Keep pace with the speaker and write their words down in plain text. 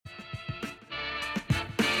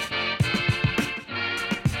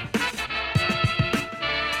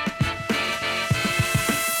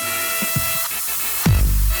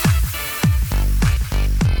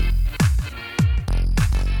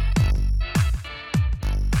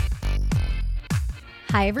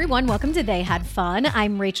Hi, everyone. Welcome to They Had Fun.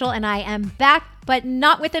 I'm Rachel, and I am back, but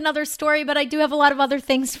not with another story, but I do have a lot of other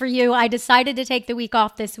things for you. I decided to take the week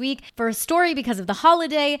off this week for a story because of the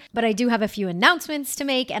holiday, but I do have a few announcements to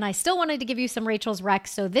make, and I still wanted to give you some Rachel's Rec,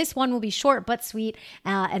 so this one will be short but sweet,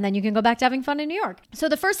 and then you can go back to having fun in New York. So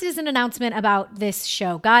the first is an announcement about this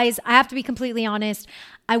show. Guys, I have to be completely honest.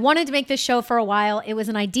 I wanted to make this show for a while. It was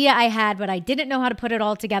an idea I had, but I didn't know how to put it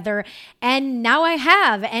all together, and now I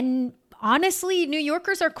have, and honestly, New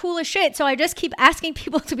Yorkers are cool as shit. So I just keep asking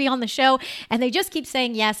people to be on the show and they just keep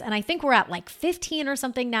saying yes. And I think we're at like 15 or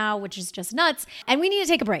something now, which is just nuts. And we need to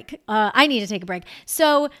take a break. I need to take a break.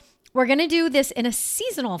 So we're going to do this in a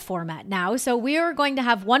seasonal format now. So we are going to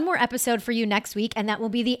have one more episode for you next week, and that will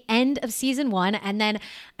be the end of season 1. And then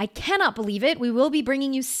I cannot believe it, we will be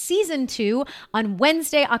bringing you season 2 on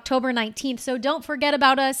Wednesday, October 19th. So don't forget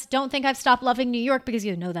about us. Don't think I've stopped loving New York, because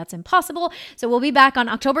you know that's impossible. So we'll be back on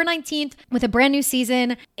October 19th with a brand new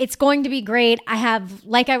season. It's going to be great. I have,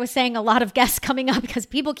 like I was saying, a lot of guests coming up because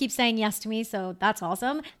people keep saying yes to me. So that's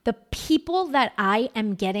awesome. The people that I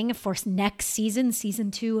am getting for next season,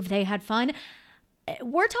 season 2 of They Had Fun,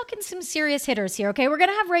 we're talking some serious hitters here, okay? We're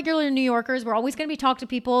going to have regular New Yorkers. We're always going to be talking to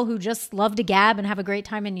people who just love to gab and have a great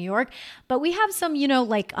time in New York. But we have some,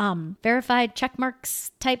 like verified check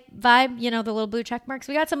marks type vibe, the little blue check marks.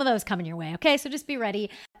 We got some of those coming your way, okay? So just be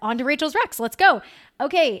ready. On to Rachel's Recs. Let's go.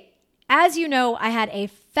 Okay. As you know, I had a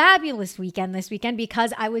fabulous weekend this weekend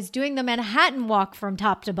because I was doing the Manhattan Walk from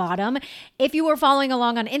top to bottom. If you were following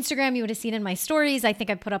along on Instagram, you would have seen in my stories, I think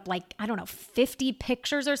I put up 50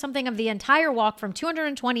 pictures or something of the entire walk from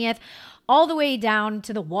 220th all the way down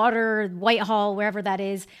to the water, Whitehall, wherever that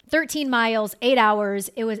is. 13 miles, 8 hours.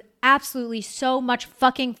 It was absolutely so much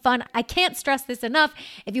fucking fun. I can't stress this enough.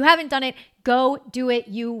 If you haven't done it, go do it.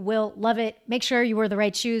 You will love it. Make sure you wear the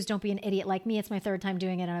right shoes. Don't be an idiot like me. It's my 3rd time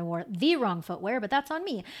doing it and I wore the wrong footwear, but that's on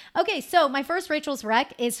me. Okay, so my first Rachel's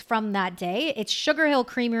Rec is from that day. It's Sugar Hill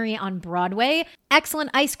Creamery on Broadway.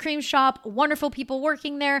 Excellent ice cream shop. Wonderful people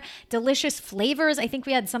working there. Delicious flavors. I think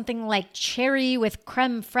we had something like cherry with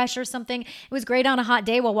creme fraiche or something. It was great on a hot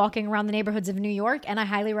day while walking around the neighborhoods of New York, and I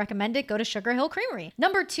highly recommend it. Go to Sugar Hill Creamery.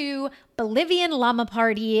 Number 2, Bolivian Llama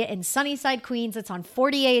Party in Sunnyside, Queens. It's on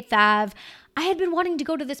 48th Ave. I had been wanting to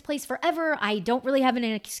go to this place forever. I don't really have an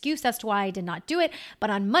excuse as to why I did not do it. But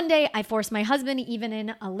on Monday, I forced my husband, even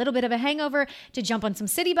in a little bit of a hangover, to jump on some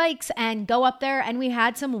city bikes and go up there. And we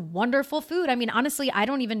had some wonderful food. I mean, honestly, I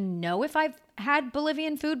don't even know if I've had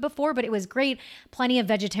Bolivian food before, but it was great. Plenty of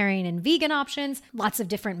vegetarian and vegan options, lots of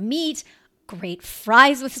different meat, great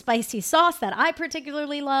fries with spicy sauce that I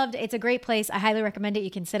particularly loved. It's a great place. I highly recommend it.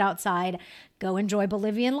 You can sit outside, go enjoy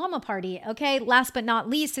Bolivian Llama Party. Okay, last but not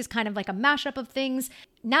least is kind of like a mashup of things.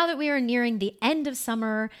 Now that we are nearing the end of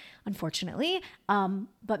summer, unfortunately,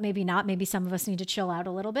 but maybe not. Maybe some of us need to chill out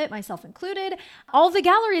a little bit, myself included. All the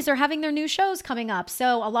galleries are having their new shows coming up.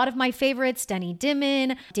 So a lot of my favorites, Denny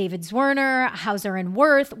Dimon, David Zwirner, Hauser and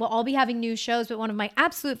Wirth, will all be having new shows. But one of my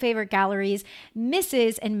absolute favorite galleries,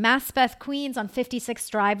 Mrs. in Maspeth, Queens on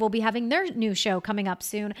 56th Drive, will be having their new show coming up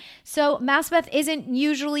soon. So Maspeth isn't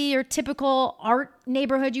usually your typical art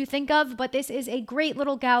neighborhood you think of, but this is a great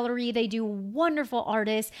little gallery. They do wonderful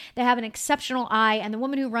artists. They have an exceptional eye, and the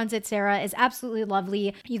woman who runs it, Sarah, is absolutely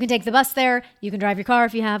lovely. You can take the bus there. You can drive your car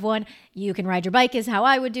if you have one. You can ride your bike is how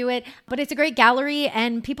I would do it. But it's a great gallery,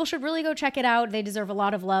 and people should really go check it out. They deserve a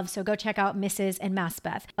lot of love, so go check out Mrs. and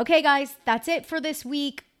Maspeth. Okay, guys, that's it for this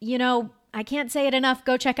week. I can't say it enough.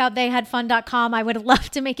 Go check out theyhadfun.com. I would love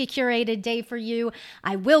to make a curated day for you.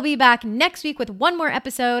 I will be back next week with one more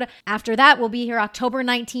episode. After that, we'll be here October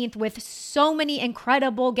 19th with so many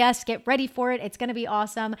incredible guests. Get ready for it. It's going to be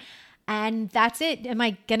awesome. And that's it. Am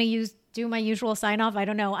I going to do my usual sign off? I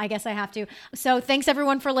don't know. I guess I have to. So thanks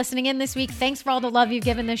everyone for listening in this week. Thanks for all the love you've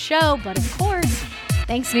given this show. But of course,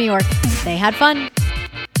 thanks New York. They had fun.